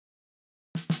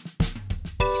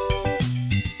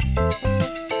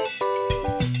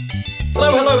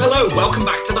Hello, hello, hello. Welcome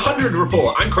back to the 100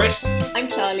 Report. I'm Chris. I'm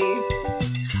Charlie.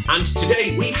 And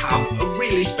today we have a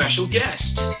really special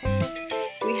guest.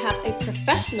 We have a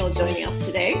professional joining us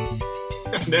today.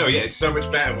 No, yeah, it's so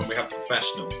much better when we have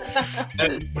professionals.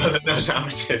 Rather than those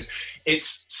amateurs.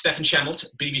 It's Stefan Schemmelt,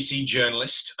 BBC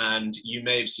journalist, and you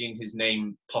may have seen his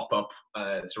name pop up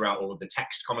throughout all of the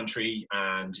text commentary,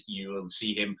 and you will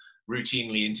see him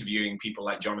routinely interviewing people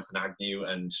like Jonathan Agnew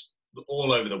and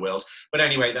all over the world. But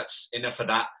anyway, that's enough of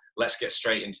that. Let's get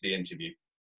straight into the interview.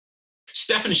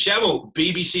 Stefan Schemmelt,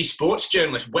 BBC sports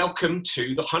journalist, welcome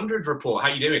to the 100 Report. How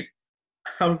are you doing?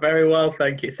 I'm very well,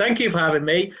 thank you. Thank you for having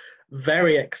me.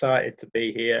 Very excited to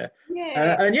be here.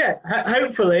 And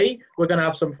hopefully we're going to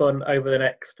have some fun over the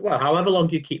next, however long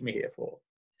you keep me here for.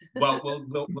 Well,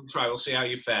 we'll try. We'll see how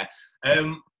you fare.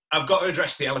 I've got to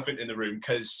address the elephant in the room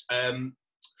because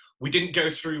we didn't go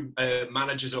through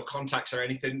managers or contacts or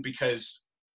anything because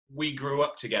we grew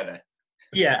up together.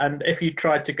 Yeah, and if you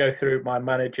tried to go through my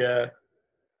manager,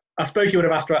 I suppose you would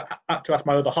have had to ask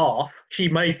my other half. She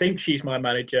may think she's my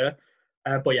manager,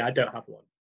 but yeah, I don't have one.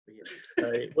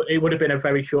 So it would have been a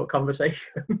very short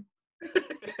conversation.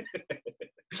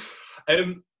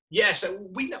 So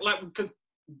we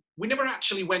never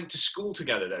actually went to school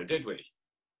together, though, did we?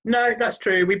 No, that's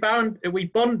true. We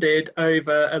bonded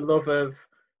over a love of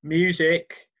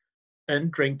music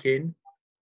and drinking.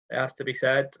 It has to be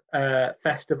said.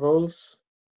 Festivals.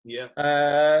 Yeah.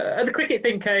 And the cricket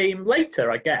thing came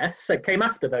later, I guess. It came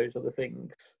after those other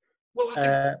things. Well,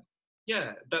 I think,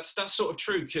 that's sort of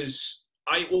true because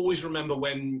I always remember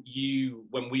when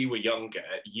we were younger,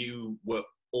 you were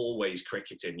always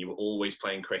cricketing. You were always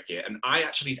playing cricket. And I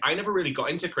never really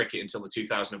got into cricket until the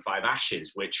 2005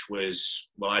 Ashes, which was,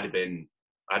 I'd have been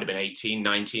 18,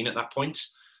 19 at that point.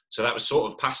 So that was sort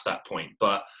of past that point.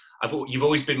 But you've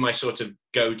always been my sort of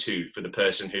go-to for the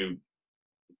person who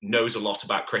knows a lot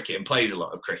about cricket and plays a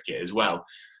lot of cricket as well.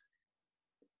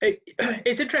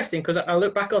 It's interesting because I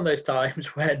look back on those times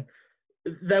when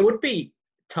there would be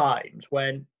times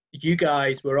when you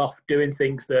guys were off doing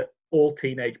things that all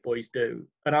teenage boys do,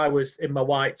 and I was in my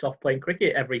whites off playing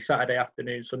cricket every Saturday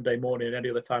afternoon, Sunday morning, and any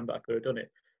other time that I could have done it.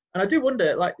 And I do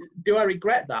wonder, do I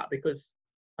regret that? Because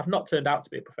I've not turned out to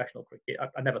be a professional cricket.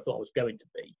 I never thought I was going to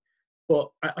be, but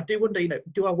I do wonder,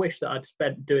 do I wish that I'd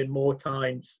spent doing more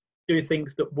times doing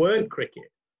things that weren't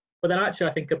cricket? But then actually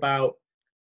I think about,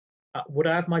 would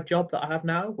I have my job that I have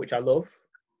now, which I love?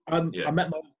 I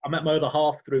met my other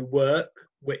half through work,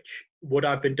 which would I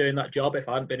have been doing that job if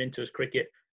I hadn't been into cricket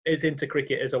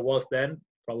as I was then?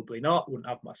 Probably not. Wouldn't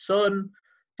have my son.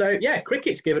 So yeah,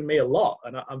 cricket's given me a lot,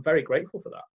 and I'm very grateful for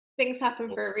that. Things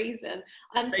happen for a reason.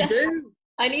 They do.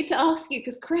 I need to ask you,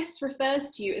 because Chris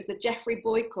refers to you as the Geoffrey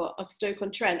Boycott of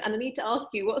Stoke-on-Trent, and I need to ask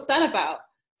you, what's that about?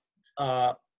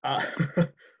 I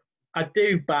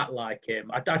do bat like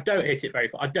him. I don't hit it very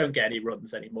far. I don't get any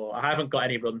runs anymore. I haven't got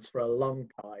any runs for a long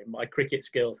time. My cricket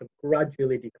skills have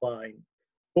gradually declined.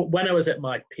 But when I was at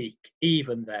my peak,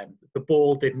 even then, the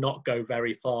ball did not go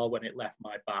very far when it left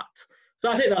my bat. So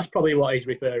I think that's probably what he's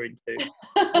referring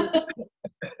to.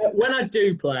 When I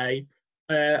do play,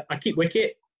 I keep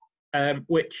wicket,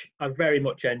 which I very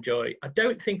much enjoy. I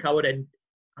don't think I would I'm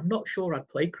not sure I'd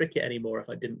play cricket anymore if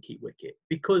I didn't keep wicket,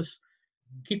 because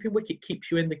keeping wicket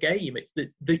keeps you in the game. It's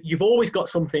you've always got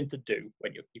something to do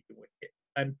when you're keeping wicket.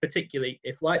 And particularly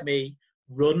if, like me,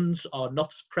 runs are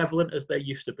not as prevalent as they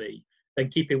used to be, then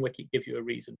keeping wicket gives you a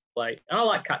reason to play. And I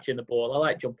like catching the ball. I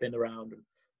like jumping around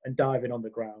and diving on the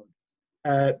ground.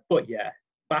 But yeah,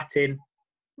 batting,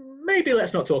 maybe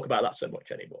let's not talk about that so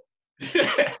much anymore.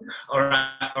 All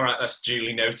right, that's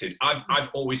duly noted. I've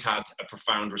always had a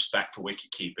profound respect for wicket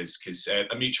keepers because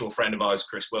a mutual friend of ours,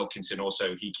 Chris Wilkinson,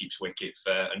 also he keeps wicket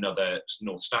for another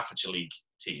North Staffordshire League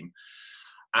team.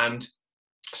 And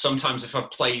sometimes if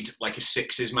I've played like a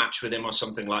sixes match with him or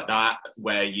something like that,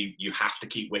 where you have to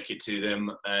keep wicket to them,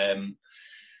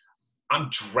 I'm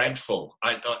dreadful.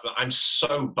 I'm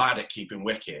so bad at keeping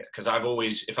wicket because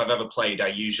if I've ever played, I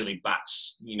usually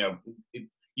bats,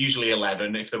 usually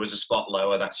 11. If there was a spot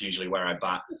lower, that's usually where I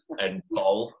bat and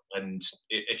bowl. And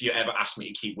if you ever ask me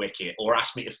to keep wicket or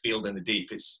ask me to field in the deep,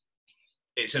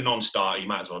 it's a non-starter. You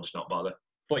might as well just not bother.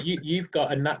 But you've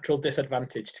got a natural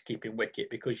disadvantage to keeping wicket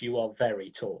because you are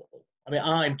very tall. I mean,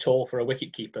 I'm tall for a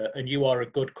wicket keeper, and you are a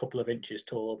good couple of inches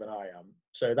taller than I am.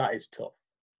 So that is tough.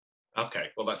 Okay,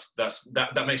 well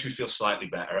that makes me feel slightly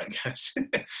better, I guess.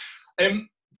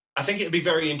 I think it'd be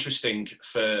very interesting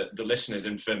for the listeners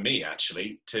and for me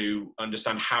actually to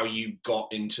understand how you got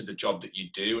into the job that you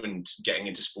do and getting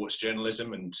into sports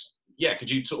journalism. And yeah, could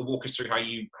you sort of walk us through how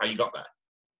you got there?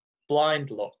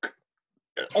 Blind luck.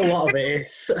 A lot of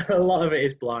it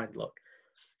is blind luck.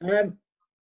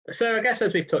 So I guess,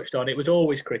 as we've touched on, it was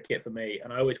always cricket for me,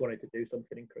 and I always wanted to do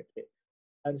something in cricket.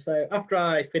 And so after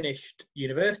I finished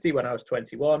university when I was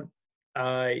 21,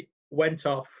 I went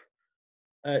off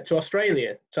to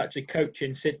Australia to actually coach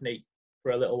in Sydney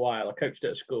for a little while. I coached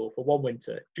at a school for one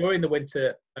winter. During the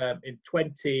winter in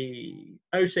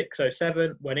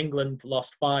 2006-07, when England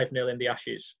lost 5-0 in the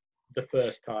Ashes the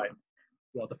first time.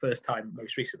 Well, the first time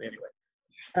most recently anyway.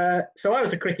 So I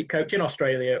was a cricket coach in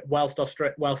Australia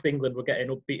whilst England were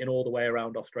getting beaten all the way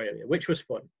around Australia, which was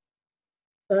fun.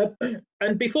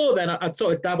 And before then, I'd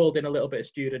sort of dabbled in a little bit of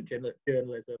student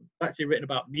journalism, actually written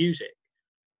about music.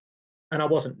 And I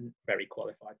wasn't very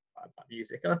qualified about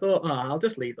music. And I thought, I'll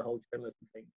just leave the whole journalism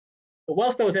thing. But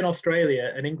whilst I was in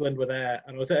Australia and England were there,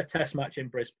 and I was at a test match in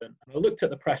Brisbane, and I looked at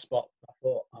the press box, and I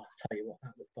thought, I'll tell you what,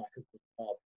 that looks like a good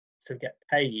job to get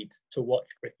paid to watch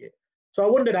cricket. So I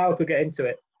wondered how I could get into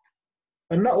it.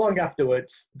 And not long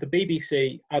afterwards, the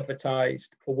BBC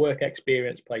advertised for work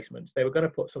experience placements. They were going to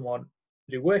put someone to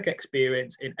do work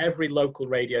experience in every local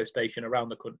radio station around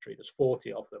the country. There's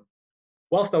 40 of them.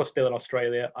 Whilst I was still in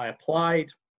Australia, I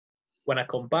applied. When I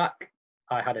come back,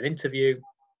 I had an interview.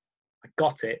 I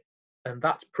got it. And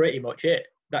that's pretty much it.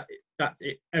 That's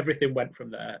it. Everything went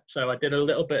from there. So I did a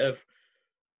little bit of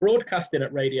broadcasting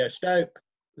at Radio Stoke.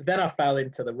 Then I fell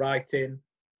into the writing.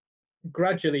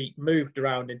 Gradually moved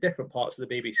around in different parts of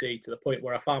the BBC to the point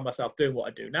where I found myself doing what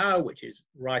I do now, which is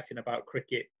writing about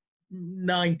cricket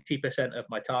 90% of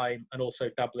my time, and also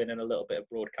dabbling in a little bit of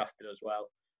broadcasting as well,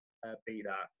 be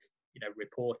that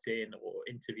reporting or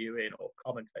interviewing or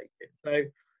commentating. So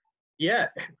yeah,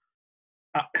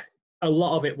 a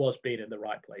lot of it was being in the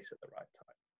right place at the right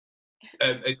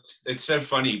time. It's so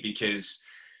funny because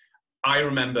I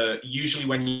remember usually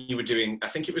when you were doing, I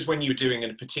think it was when you were doing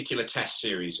a particular test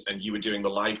series and you were doing the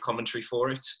live commentary for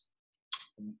it.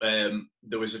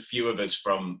 There was a few of us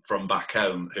from back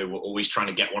home who were always trying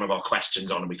to get one of our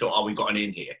questions on, and we thought, we've got an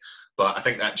in here. But I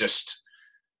think that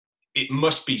it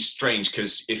must be strange,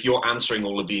 because if you're answering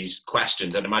all of these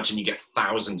questions, I'd imagine you get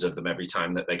thousands of them every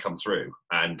time that they come through,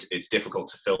 and it's difficult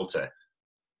to filter.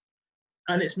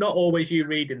 And it's not always you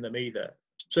reading them either.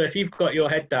 So if you've got your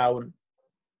head down,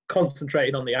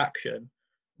 concentrating on the action,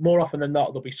 more often than not,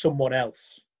 there'll be someone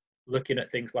else looking at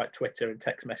things like Twitter and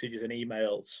text messages and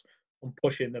emails and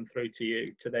pushing them through to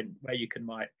you, to then where you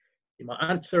might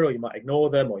answer, or you might ignore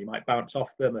them, or you might bounce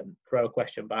off them and throw a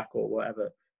question back or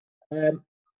whatever.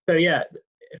 So yeah,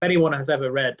 if anyone has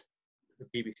ever read the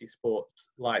BBC Sports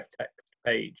live text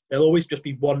page, there'll always just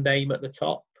be one name at the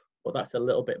top, but that's a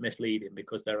little bit misleading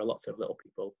because there are lots of little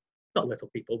people. Not little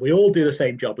people, we all do the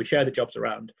same job, we share the jobs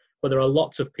around, but there are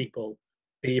lots of people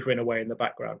beavering away in the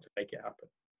background to make it happen.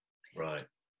 Right.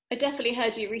 I definitely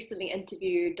heard you recently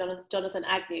interview Jonathan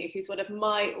Agnew, who's one of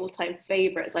my all-time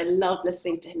favourites. I love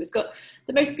listening to him. He's got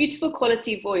the most beautiful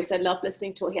quality voice. I love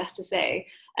listening to what he has to say.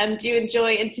 Do you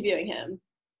enjoy interviewing him?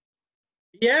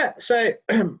 Yeah, so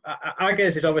I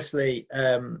guess is obviously,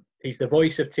 he's the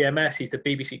voice of TMS, he's the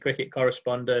BBC cricket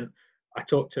correspondent. I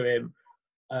talk to him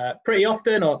pretty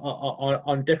often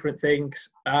on different things,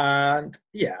 and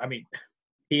yeah, I mean,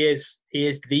 he is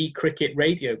the cricket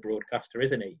radio broadcaster,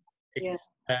 isn't he? Yeah.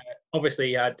 Obviously,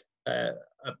 he had a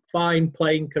fine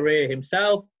playing career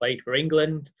himself, played for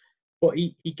England, but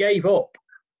he gave up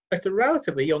at a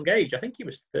relatively young age. I think he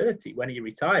was 30 when he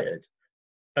retired,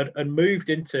 and moved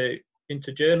into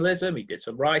journalism. He did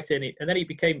some writing, and then he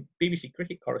became BBC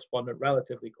cricket correspondent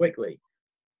relatively quickly.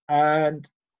 And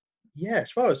yeah,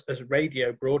 as far as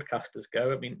radio broadcasters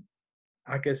go, I mean,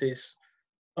 Aggers is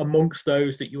amongst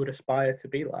those that you would aspire to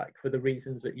be like, for the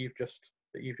reasons that you've just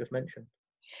mentioned.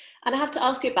 And I have to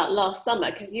ask you about last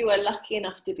summer, because you were lucky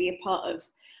enough to be a part of,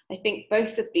 I think,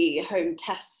 both of the home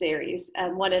test series,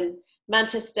 one in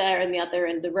Manchester and the other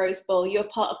in the Rose Bowl. You're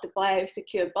part of the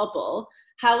biosecure bubble.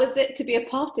 How was it to be a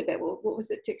part of it? What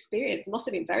was it to experience? It must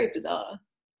have been very bizarre.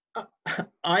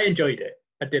 I enjoyed it.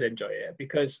 I did enjoy it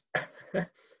because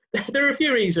there are a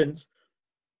few reasons.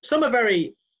 Some are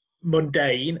very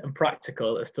mundane and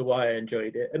practical as to why I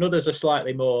enjoyed it, and others are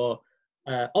slightly more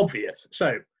obvious.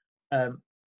 So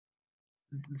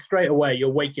straight away, you're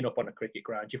waking up on a cricket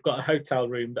ground. You've got a hotel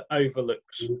room that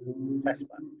overlooks the test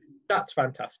match. That's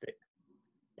fantastic.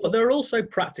 But there are also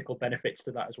practical benefits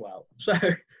to that as well. So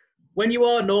when you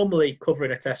are normally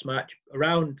covering a test match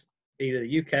around either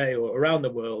the UK or around the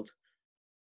world,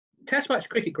 test match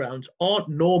cricket grounds aren't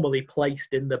normally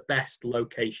placed in the best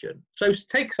location. So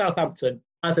take Southampton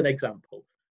as an example.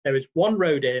 There is one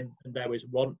road in and there is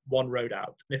one road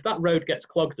out. And if that road gets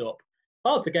clogged up,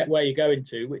 hard to get where you're going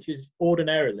to, which is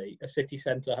ordinarily a city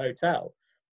centre hotel.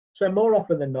 So more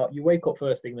often than not, you wake up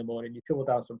first thing in the morning, you shovel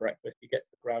down some breakfast, you get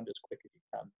to the ground as quick as you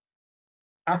can.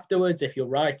 Afterwards, if you're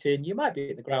writing, you might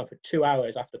be at the ground for 2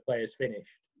 hours after players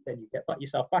finished. Then you get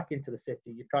yourself back into the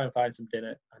city, you try and find some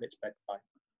dinner, and it's bedtime.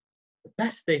 The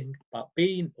best thing about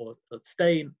being or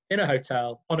staying in a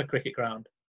hotel on a cricket ground,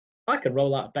 I can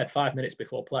roll out of bed 5 minutes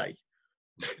before play.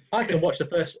 I can watch the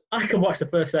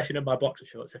first session in my boxer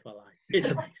shorts if I like.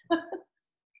 It's amazing.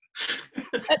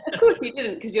 Of course you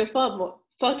didn't, because you're far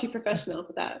too professional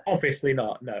for that. Obviously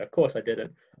not. No, of course I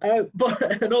didn't.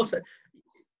 But and also,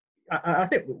 I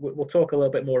think we'll talk a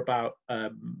little bit more about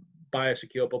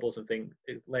biosecure bubbles and things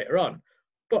later on.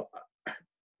 But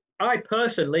I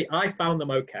personally found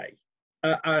them okay,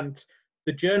 and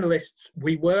the journalists,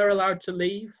 we were allowed to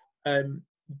leave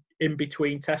in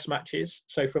between test matches.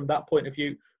 So from that point of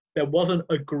view, there wasn't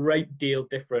a great deal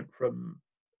different from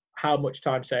how much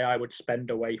time, say, I would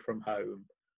spend away from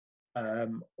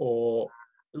home, or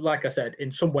like I said,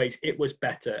 in some ways it was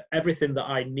better. Everything that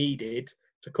I needed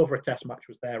to cover a test match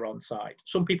was there on site.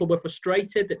 Some people were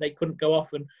frustrated that they couldn't go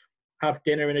off and have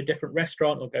dinner in a different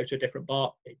restaurant or go to a different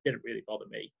bar. It didn't really bother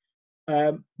me.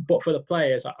 But for the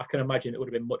players, I can imagine it would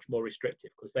have been much more restrictive,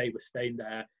 because they were staying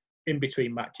there in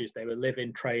between matches. They were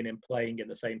living, training, playing in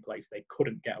the same place. They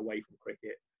couldn't get away from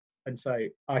cricket. And so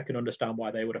I can understand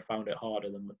why they would have found it harder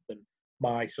than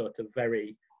my sort of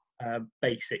very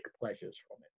basic pleasures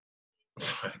from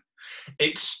it.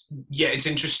 It's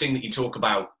interesting that you talk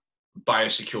about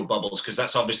biosecure bubbles, because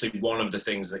that's obviously one of the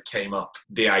things that came up,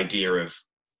 the idea of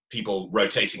people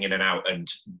rotating in and out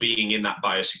and being in that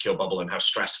biosecure bubble and how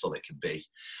stressful it can be.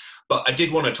 But I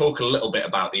did want to talk a little bit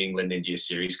about the England-India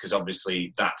series, because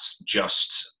obviously that's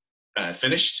just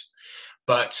finished.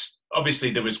 But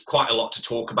obviously there was quite a lot to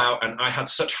talk about, and I had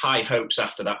such high hopes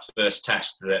after that first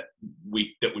test that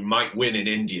we might win in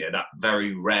India, that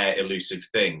very rare, elusive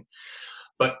thing.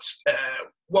 But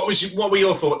what were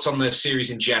your thoughts on the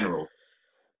series in general?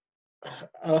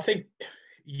 I think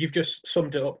you've just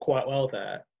summed it up quite well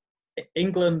there.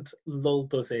 England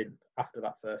lulled us in after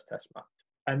that first test match,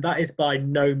 and that is by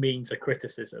no means a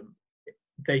criticism.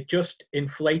 They just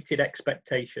inflated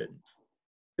expectations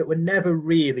that were never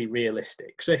really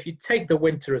realistic. So if you take the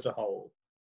winter as a whole,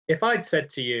 if I'd said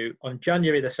to you on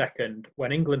January the 2nd,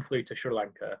 when England flew to Sri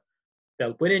Lanka,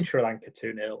 they'll win in Sri Lanka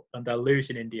 2-0 and they'll lose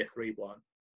in India 3-1,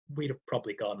 we'd have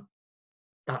probably gone,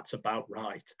 that's about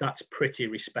right. That's pretty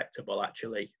respectable,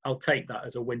 actually. I'll take that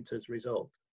as a winter's result.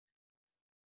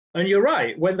 And you're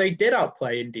right, when they did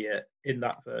outplay India in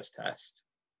that first test,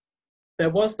 there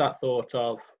was that thought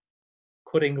of,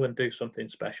 could England do something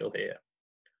special here?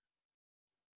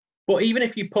 But even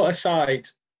if you put aside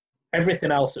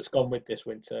everything else that's gone with this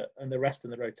winter and the rest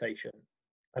of the rotation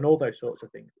and all those sorts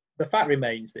of things, the fact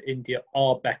remains that India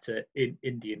are better in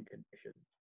Indian conditions.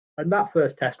 And that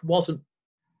first test wasn't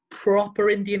proper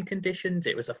Indian conditions.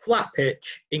 It was a flat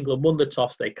pitch. England won the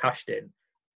toss, they cashed in.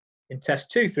 In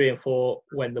test 2, 3 and 4,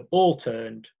 when the ball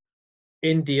turned,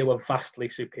 India were vastly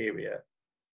superior.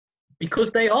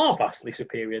 Because they are vastly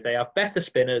superior, they have better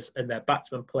spinners and their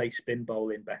batsmen play spin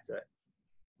bowling better.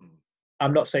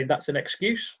 I'm not saying that's an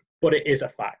excuse, but it is a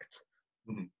fact.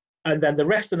 Mm-hmm. And then the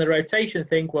rest of the rotation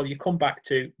thing, well, you come back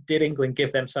to, did England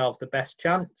give themselves the best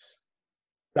chance?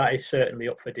 That is certainly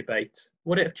up for debate.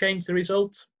 Would it have changed the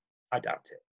result? I doubt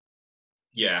it.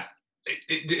 Yeah,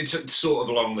 it's sort of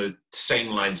along the same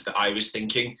lines that I was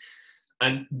thinking.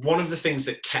 And one of the things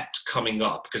that kept coming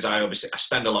up, because I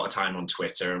spend a lot of time on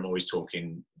Twitter, I'm always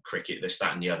talking cricket, this,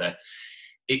 that and the other.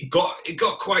 It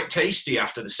got quite tasty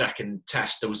after the second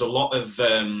test. There was a lot of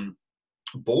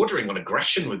bordering on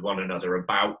aggression with one another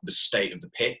about the state of the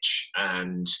pitch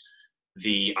and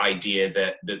the idea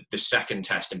that the second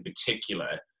test in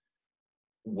particular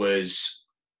was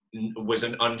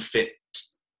an unfit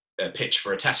pitch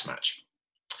for a test match.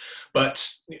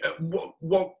 But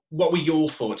what were your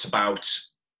thoughts about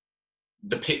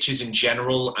the pitches in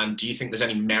general, and do you think there's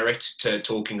any merit to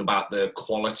talking about the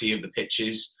quality of the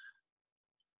pitches?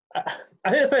 I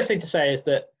think the first thing to say is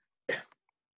that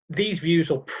these views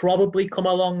will probably come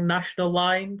along national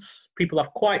lines. People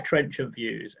have quite trenchant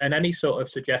views, and any sort of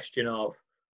suggestion of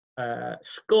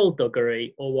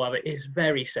skullduggery or whatever is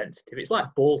very sensitive. It's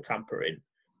like ball tampering.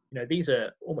 You know, these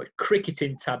are almost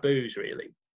cricketing taboos,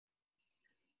 really.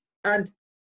 And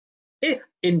if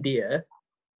India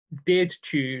did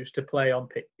choose to play on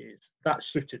pitches that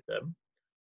suited them,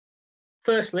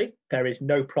 firstly, there is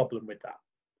no problem with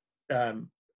that.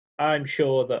 I'm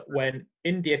sure that when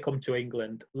India come to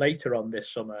England later on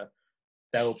this summer,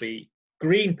 there will be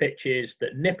green pitches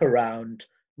that nip around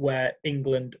where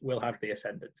England will have the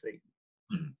ascendancy.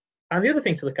 Mm. And the other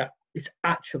thing to look at, it's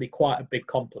actually quite a big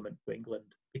compliment to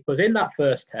England because in that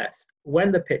first test,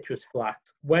 when the pitch was flat,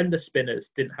 when the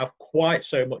spinners didn't have quite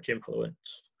so much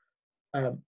influence,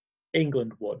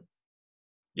 England won.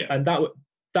 Yeah. And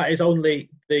that is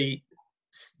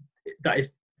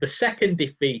the second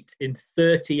defeat in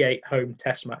 38 home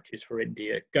test matches for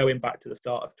India, going back to the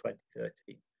start of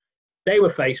 2013. They were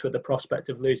faced with the prospect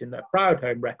of losing their proud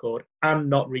home record and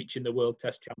not reaching the World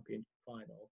Test Championship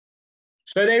final.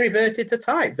 So they reverted to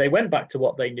type. They went back to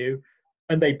what they knew,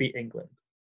 and they beat England.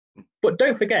 But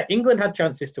don't forget, England had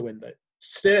chances to win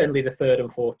certainly the third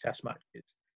and fourth test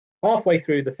matches. Halfway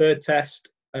through the third test,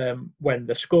 when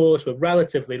the scores were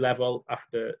relatively level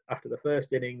after the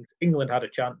first innings, England had a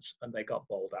chance and they got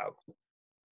bowled out.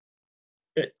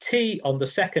 At tea on the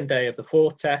second day of the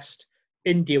fourth test,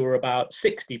 India were about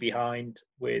 60 behind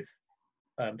with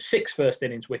 6 first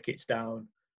innings wickets down.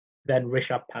 Then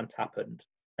Rishabh Pant happened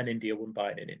and India won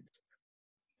by an innings.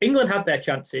 England had their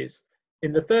chances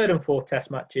in the third and fourth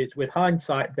test matches. With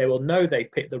hindsight, they will know they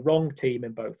picked the wrong team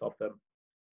in both of them.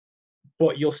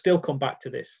 But you'll still come back to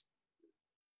this.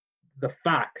 The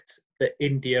fact that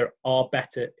India are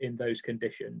better in those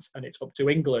conditions, and it's up to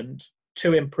England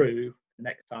to improve the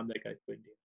next time they go to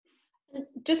India.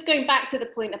 Just going back to the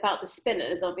point about the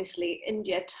spinners, obviously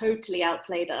India totally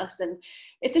outplayed us, and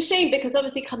it's a shame because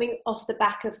obviously coming off the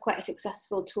back of quite a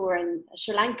successful tour in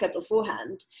Sri Lanka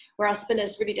beforehand, where our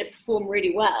spinners really did perform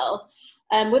really well,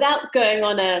 without going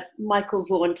on a Michael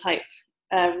Vaughan type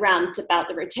rant about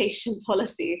the rotation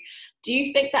policy, do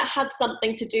you think that had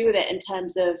something to do with it in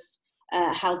terms of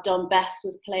how Dom Bess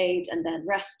was played and then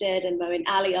rested, and Moeen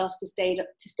Ali asked to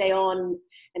stay on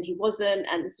and he wasn't,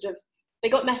 and sort of they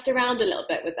got messed around a little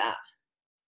bit with that?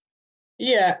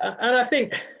 Yeah, and I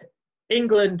think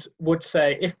England would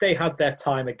say if they had their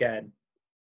time again,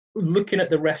 looking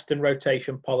at the rest and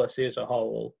rotation policy as a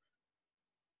whole,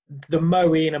 the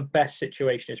Moeen and Bess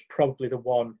situation is probably the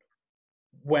one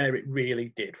where it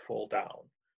really did fall down.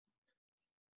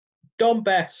 Dom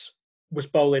Bess was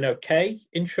bowling okay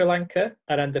in Sri Lanka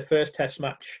and then the first test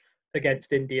match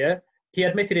against India. He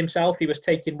admitted himself he was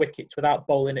taking wickets without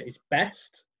bowling at his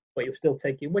best, but he was still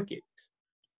taking wickets.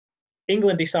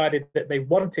 England decided that they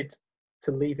wanted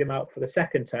to leave him out for the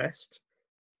second test,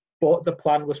 but the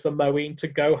plan was for Moeen to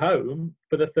go home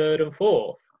for the third and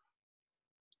fourth.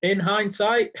 In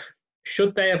hindsight,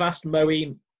 should they have asked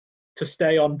Moeen to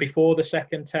stay on before the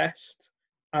second test?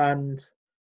 And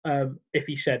if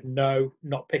he said no,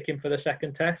 not pick him for the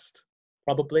second test?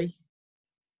 Probably.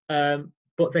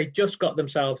 But they just got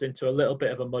themselves into a little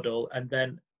bit of a muddle. And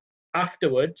then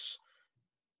afterwards,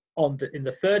 in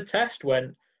the third test,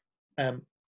 when,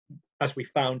 as we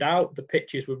found out, the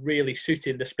pitches were really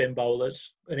suiting the spin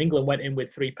bowlers, and England went in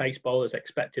with 3 pace bowlers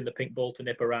expecting the pink ball to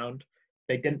nip around.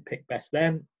 They didn't pick Bess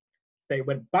then. They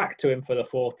went back to him for the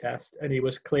fourth test, and he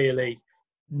was clearly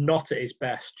not at his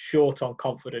best, short on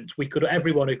confidence.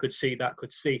 Everyone who could see that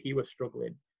could see he was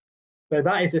struggling. So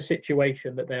that is a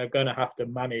situation that they are going to have to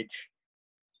manage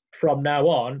from now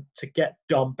on to get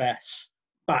Dom Bess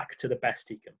back to the best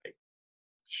he can be.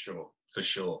 Sure, for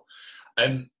sure.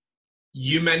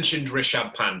 You mentioned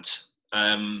Rishabh Pant.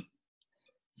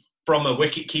 From a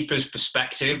wicketkeeper's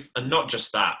perspective, and not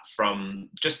just that, from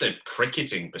just a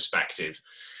cricketing perspective,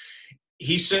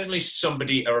 he's certainly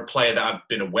somebody or a player that I've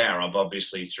been aware of,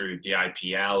 obviously, through the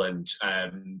IPL. And,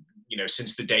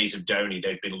 since the days of Dhoni,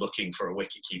 they've been looking for a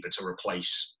wicketkeeper to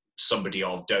replace somebody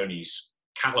of Dhoni's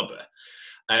calibre.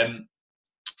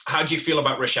 How do you feel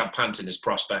about Rishabh Pant and his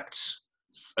prospects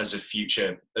as a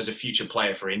future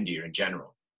player for India in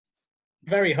general?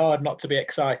 Very hard not to be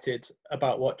excited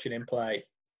about watching him play.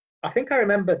 I think I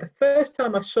remember the first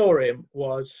time I saw him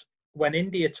was when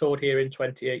India toured here in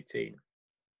 2018.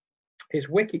 His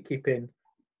wicket-keeping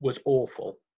was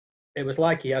awful. It was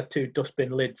like he had 2 dustbin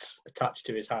lids attached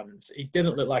to his hands. He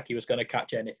didn't look like he was going to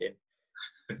catch anything.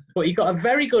 But he got a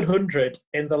very good 100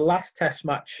 in the last test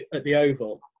match at the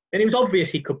Oval. And it was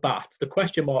obvious he could bat. The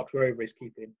question marks were over his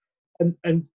keeping.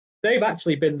 And they've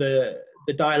actually been the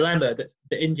dilemma that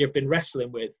India have been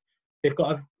wrestling with. They've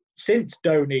got, since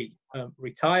Dhoni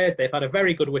retired, they've had a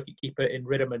very good wicketkeeper in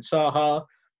Wriddhiman Saha,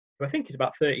 who I think is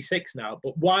about 36 now,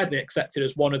 but widely accepted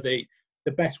as one of the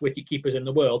best wicketkeepers in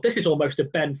the world. This is almost a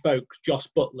Ben Foakes, Joss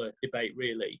Butler debate,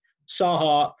 really.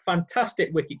 Saha,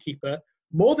 fantastic wicketkeeper,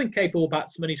 more than capable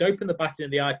batsman. He's opened the batting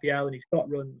in the IPL and he's got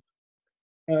runs.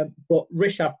 But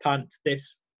Rishabh Pant,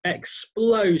 this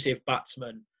explosive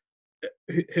batsman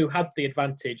who had the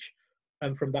advantage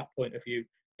from that point of view.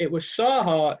 It was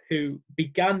Saha who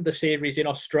began the series in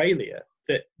Australia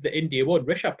that India won.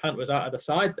 Rishabh Pant was out of the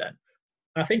side then.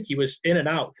 I think he was in and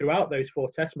out throughout those 4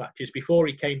 test matches before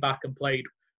he came back and played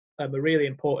a really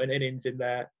important innings in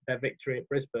their victory at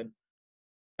Brisbane.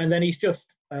 And then he's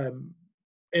just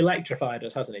electrified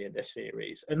us, hasn't he, in this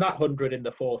series? And that 100 in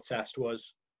the fourth test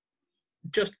was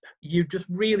you just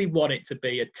really want it to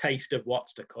be a taste of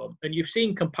what's to come. And you've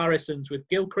seen comparisons with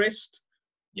Gilchrist.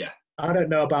 Yeah. I don't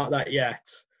know about that yet.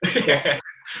 But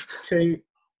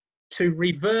to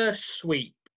reverse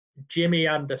sweep Jimmy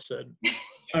Anderson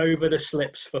over the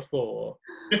slips for 4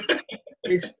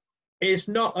 is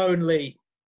not only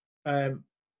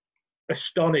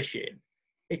astonishing,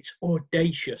 it's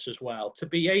audacious as well. To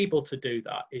be able to do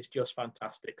that is just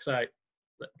fantastic. So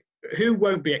who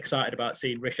won't be excited about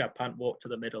seeing Rishabh Pant walk to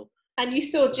the middle? And you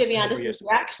saw Jimmy Anderson's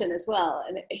reaction as well,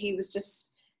 and he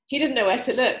didn't know where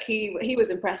to look. He was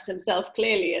impressed himself,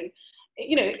 clearly. And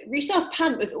Rishabh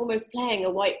Pant was almost playing a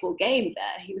white ball game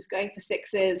there. He was going for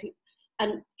sixes,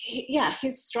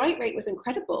 his strike rate was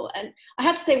incredible. And I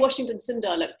have to say, Washington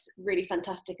Sundar looked really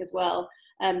fantastic as well.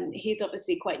 He's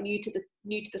obviously quite new to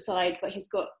the side, but he's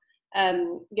got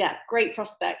great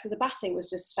prospects. And the batting was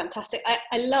just fantastic.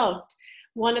 I loved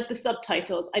one of the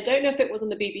subtitles. I don't know if it was on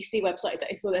the BBC website that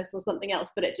I saw this or something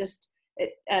else, but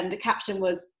the caption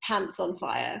was "Pants on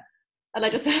Fire," and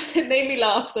it made me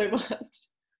laugh so much.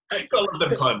 I love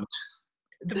the punt.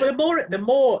 The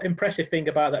more impressive thing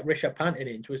about that Rishabh Pant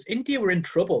innings was India were in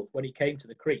trouble when he came to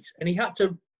the crease, and he had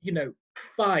to,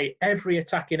 fight every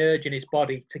attacking urge in his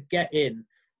body to get in,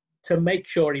 to make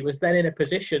sure he was then in a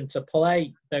position to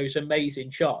play those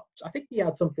amazing shots. I think he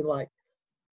had something like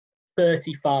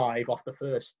 35 off the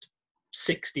first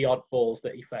 60 odd balls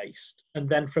that he faced, and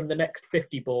then from the next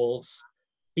 50 balls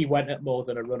he went at more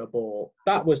than a run a ball.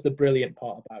 That was the brilliant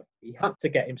part about it. He had to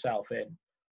get himself in,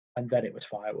 and then it was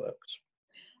fireworks.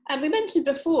 And we mentioned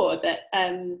before that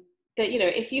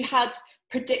if you had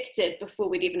predicted before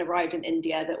we'd even arrived in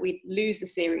India that we'd lose the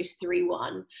series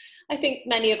 3-1, I think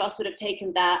many of us would have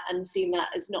taken that and seen that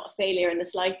as not a failure in the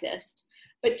slightest.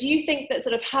 But do you think that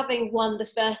sort of having won the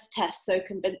first test so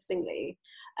convincingly,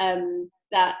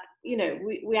 that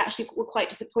we actually were quite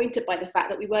disappointed by the fact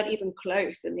that we weren't even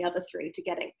close in the other 3 to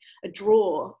getting a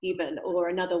draw even or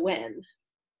another win?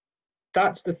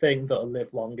 That's the thing that'll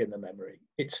live long in the memory.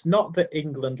 It's not that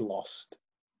England lost,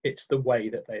 it's the way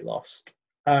that they lost.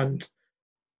 And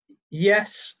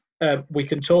yes, we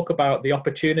can talk about the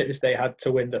opportunities they had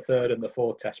to win the third and the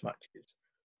fourth test matches,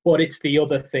 but it's the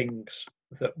other things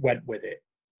that went with it.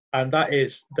 And that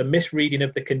is the misreading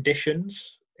of the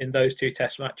conditions in those 2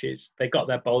 test matches. They got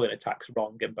their bowling attacks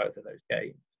wrong in both of those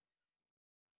games.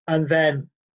 And then,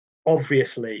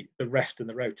 obviously, the rest and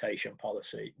the rotation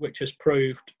policy, which has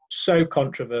proved so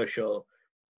controversial,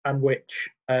 and which,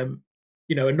 a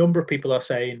number of people are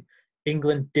saying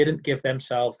England didn't give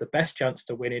themselves the best chance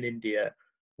to win in India,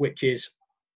 which is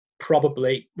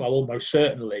probably, well, almost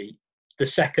certainly, the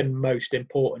second most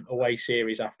important away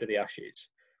series after the Ashes.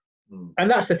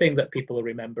 And that's the thing that people will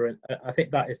remember, and I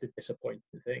think that is the disappointing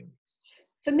thing.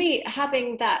 For me,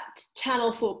 having that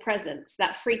Channel 4 presence,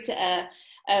 that free-to-air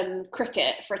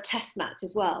cricket for a test match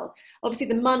as well, obviously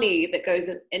the money that goes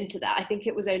into that, I think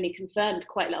it was only confirmed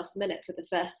quite last minute for the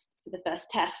first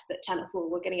test that Channel 4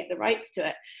 were going to get the rights to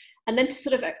it. And then to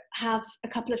sort of have a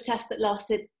couple of tests that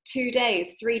lasted 2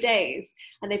 days, 3 days,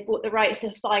 and they bought the rights to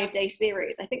a 5-day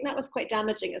series, I think that was quite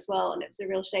damaging as well. And it was a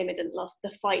real shame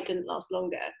the fight didn't last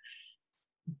longer.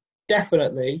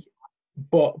 Definitely,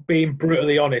 but being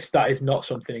brutally honest, that is not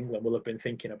something England will have been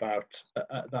thinking about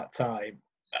at that time.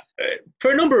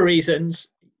 For a number of reasons,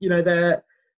 their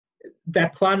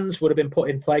plans would have been put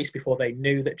in place before they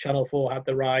knew that Channel 4 had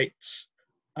the rights.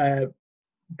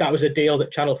 That was a deal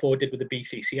that Channel 4 did with the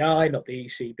BCCI, not the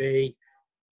ECB.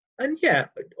 And yeah,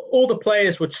 all the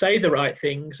players would say the right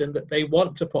things and that they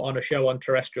want to put on a show on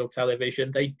terrestrial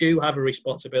television. They do have a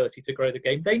responsibility to grow the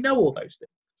game. They know all those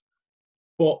things.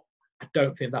 But I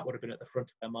don't think that would have been at the front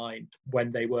of their mind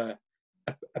when they were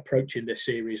approaching this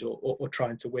series or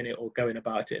trying to win it or going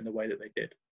about it in the way that they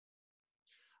did.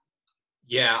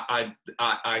 Yeah,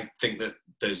 I think that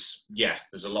there's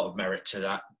a lot of merit to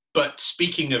that. But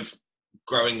speaking of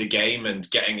growing the game and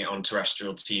getting it on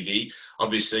terrestrial TV,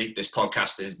 obviously this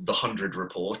podcast is the 100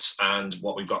 Report, and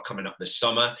what we've got coming up this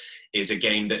summer is a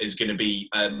game that is going to be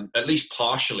at least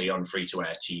partially on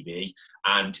free-to-air TV,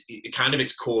 and kind of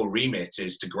its core remit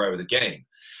is to grow the game.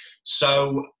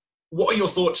 So what are your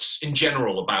thoughts in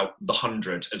general about the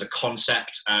 100 as a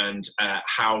concept and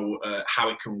how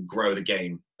it can grow the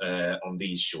game on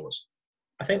these shores?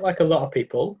 I think, like a lot of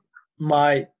people,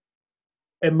 my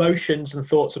emotions and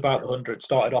thoughts about the 100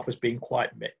 started off as being quite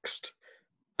mixed.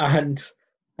 And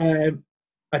I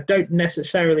don't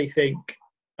necessarily think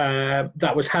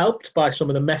that was helped by some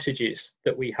of the messages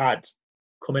that we had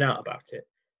coming out about it.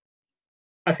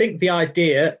 I think the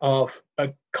idea of a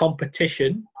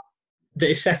competition that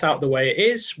is set out the way it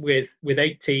is with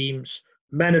 8 teams,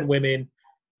 men and women,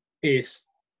 is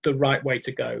the right way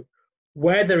to go.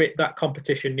 Whether that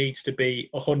competition needs to be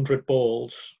 100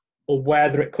 balls or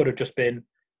whether it could have just been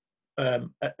a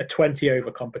 20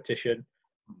 over competition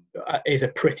is a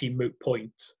pretty moot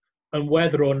point. And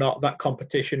whether or not that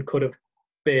competition could have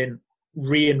been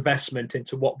reinvestment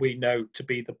into what we know to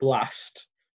be the blast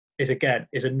is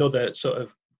another sort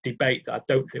of debate that I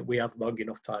don't think we have long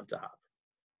enough time to have.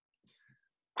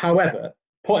 However,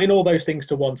 putting all those things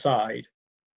to one side,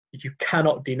 you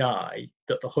cannot deny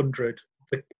that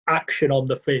the action on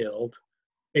the field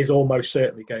is almost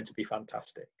certainly going to be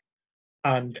fantastic.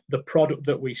 And the product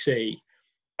that we see,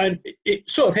 and it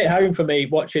sort of hit home for me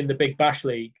watching the Big Bash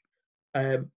League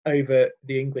over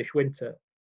the English winter,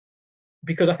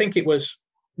 because I think it was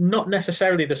not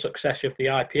necessarily the success of the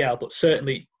IPL, but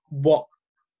certainly what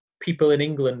people in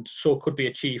England saw could be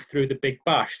achieved through the Big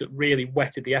Bash that really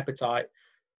whetted the appetite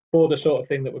for the sort of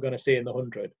thing that we're going to see in the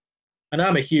 100. And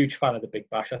I'm a huge fan of the Big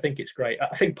Bash. I think it's great.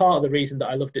 I think part of the reason that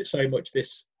I loved it so much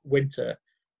this winter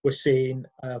was seeing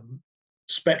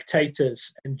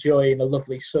spectators enjoying a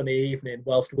lovely sunny evening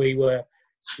whilst we were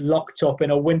locked up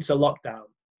in a winter lockdown.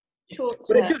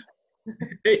 But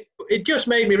it just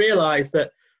made me realise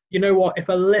that, you know what, if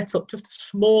just a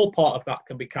small part of that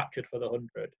can be captured for the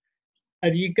 100,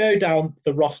 and you go down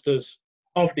the rosters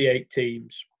of the 8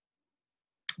 teams,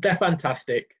 they're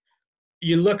fantastic.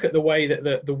 You look at the way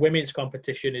that the women's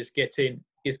competition is getting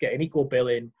equal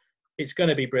billing. It's going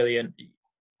to be brilliant.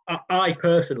 I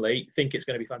personally think it's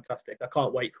going to be fantastic. I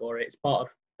can't wait for it. It's part of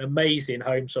an amazing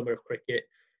home summer of cricket,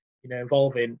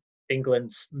 involving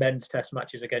England's men's test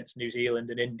matches against New Zealand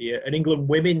and India, and England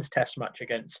women's test match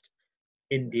against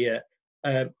India.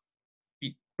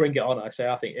 Bring it on, I say.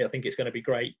 I think it's going to be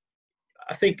great.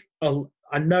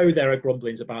 I know there are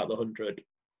grumblings about the 100,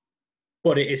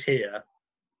 but it is here.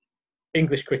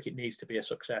 English cricket needs to be a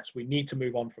success. We need to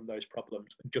move on from those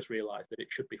problems and just realise that it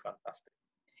should be fantastic.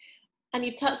 And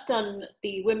you've touched on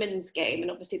the women's game, and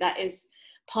obviously that is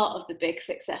part of the big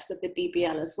success of the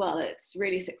BBL as well. It's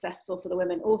really successful for the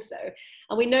women also.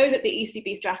 And we know that the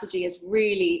ECB strategy is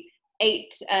really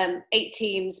eight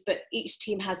teams, but each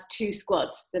team has 2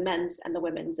 squads, the men's and the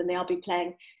women's, and they'll be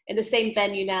playing in the same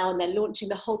venue now, and they're launching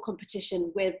the whole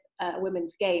competition with a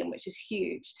women's game, which is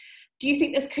huge. Do you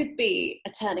think this could be a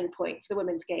turning point for the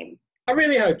women's game? I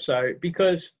really hope so,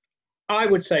 because I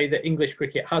would say that English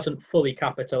cricket hasn't fully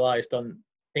capitalised on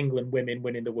England women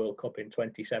winning the World Cup in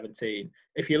 2017.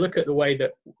 If you look at the way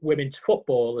that women's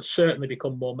football has certainly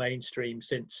become more mainstream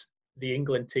since the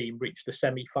England team reached the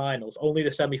semi-finals, only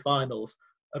the semi-finals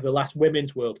of the last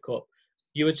Women's World Cup,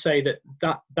 you would say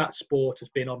that sport has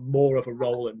been on more of a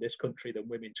roll in this country than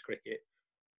women's cricket.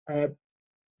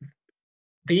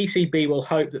 The ECB will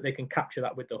hope that they can capture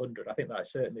that with the 100. I think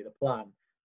that's certainly the plan.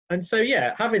 And so,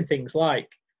 yeah, having things like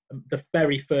the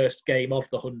very first game of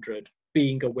the 100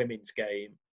 being a women's game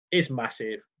is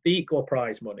massive. The equal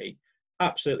prize money,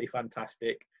 absolutely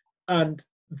fantastic. And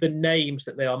the names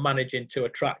that they are managing to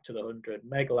attract to the 100,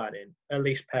 Meg Lanning,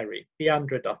 Elise Perry,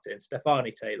 Deandra Dottin,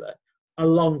 Stefani Taylor,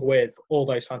 along with all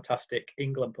those fantastic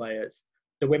England players,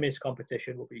 the women's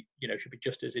competition will be, should be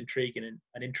just as intriguing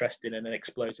and interesting and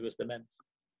explosive as the men's.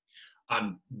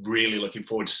 I'm really looking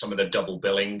forward to some of the double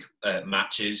billing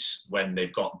matches when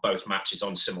they've got both matches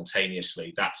on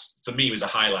simultaneously. That's, for me, was a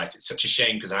highlight. It's such a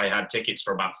shame because I had tickets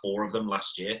for about 4 of them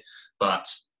last year. But,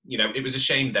 it was a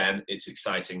shame then. It's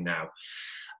exciting now.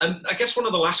 And I guess one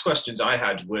of the last questions I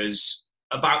had was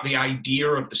about the idea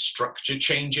of the structure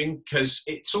changing, because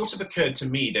it sort of occurred to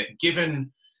me that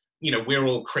given, we're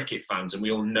all cricket fans and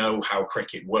we all know how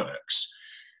cricket works,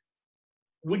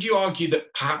 would you argue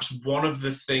that perhaps one of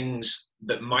the things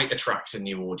that might attract a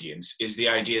new audience is the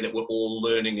idea that we're all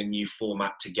learning a new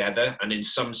format together, and in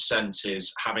some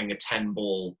senses having a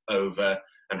 10-ball over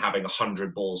and having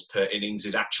 100 balls per innings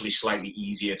is actually slightly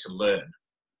easier to learn?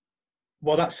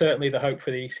 Well, that's certainly the hope for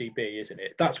the ECB, isn't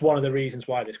it? That's one of the reasons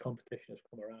why this competition has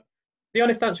come around. The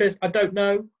honest answer is I don't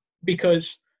know,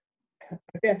 because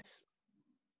I guess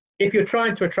if you're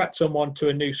trying to attract someone to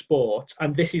a new sport,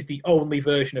 and this is the only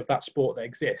version of that sport that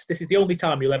exists, this is the only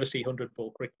time you'll ever see 100-ball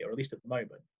cricket, or at least at the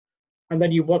moment. And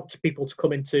then you want people to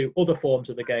come into other forms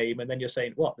of the game, and then you're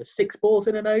saying, what, there's 6 balls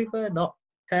in an over, not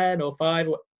 10 or 5?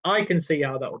 I can see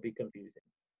how that would be confusing.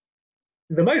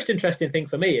 The most interesting thing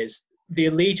for me is the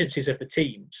allegiances of the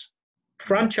teams.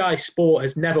 Franchise sport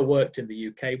has never worked in the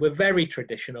UK. We're very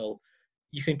traditional.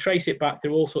 You can trace it back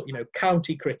through all sorts,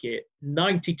 county cricket,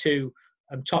 92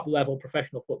 top-level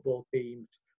professional football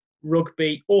teams,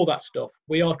 rugby, all that stuff.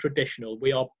 We are traditional.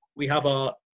 We are we have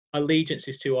our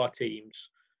allegiances to our teams.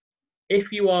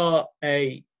 If you are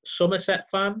a Somerset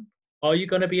fan, are you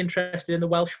going to be interested in the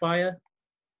Welsh Fire?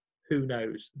 Who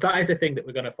knows? That is the thing that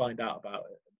we're going to find out about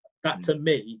it. That, to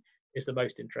me, is the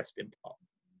most interesting part.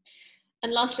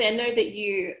 And lastly, I know that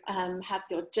you have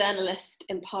your journalist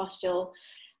impartial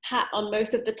hat on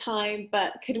most of the time,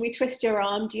 but could we twist your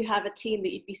arm? Do you have a team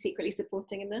that you'd be secretly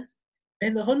supporting in this?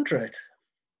 In the 100?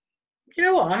 You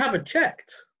know what? I haven't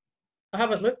checked. I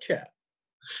haven't looked yet.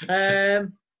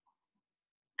 Can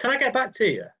I get back to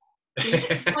you?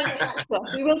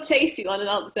 We will chase you on an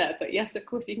answer, but yes, of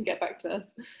course you can get back to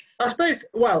us. I suppose,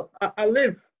 well, I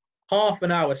live half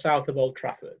an hour south of Old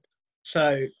Trafford,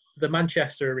 so the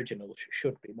Manchester Originals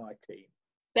should be my team.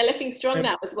 They're looking strong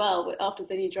now as well after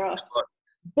the new draft.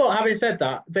 But having said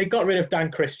that, they got rid of Dan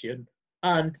Christian,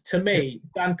 and to me,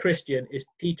 Dan Christian is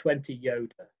T20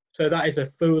 Yoda, so that is a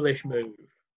foolish move.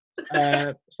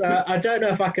 So I don't know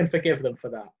if I can forgive them for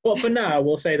that. But for now,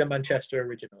 we'll say the Manchester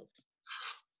Originals.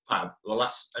 Well,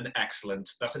 that's an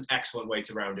excellent way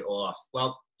to round it all off.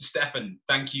 Well, Stefan,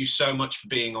 thank you so much for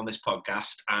being on this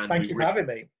podcast. And thank you for having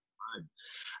me.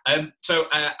 So,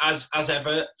 as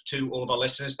ever, to all of our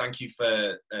listeners, thank you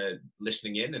for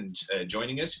listening in and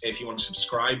joining us. If you want to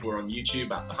subscribe, we're on YouTube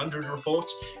at The 100 Report.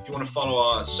 If you want to follow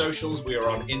our socials, we are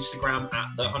on Instagram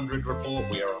at The 100 Report.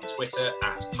 We are on Twitter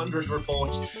at 100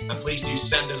 Report. And please do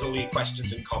send us all your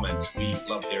questions and comments. We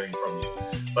love hearing from you.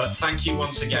 But thank you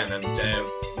once again, and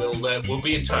we'll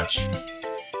be in touch.